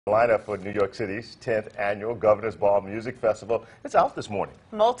Lineup for New York City's 10th annual Governor's Ball Music Festival. It's out this morning.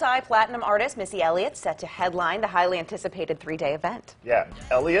 Multi-platinum artist Missy Elliott set to headline the highly anticipated three-day event. Yeah,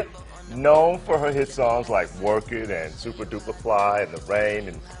 Elliott, known for her hit songs like Work It and Super Duper Fly and The Rain,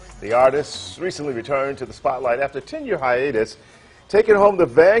 and the artist recently returned to the spotlight after a 10-year hiatus, taking home the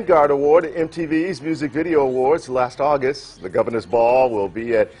Vanguard Award at MTV's Music Video Awards last August. The Governor's Ball will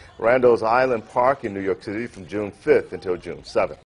be at Randall's Island Park in New York City from June 5th until June 7th.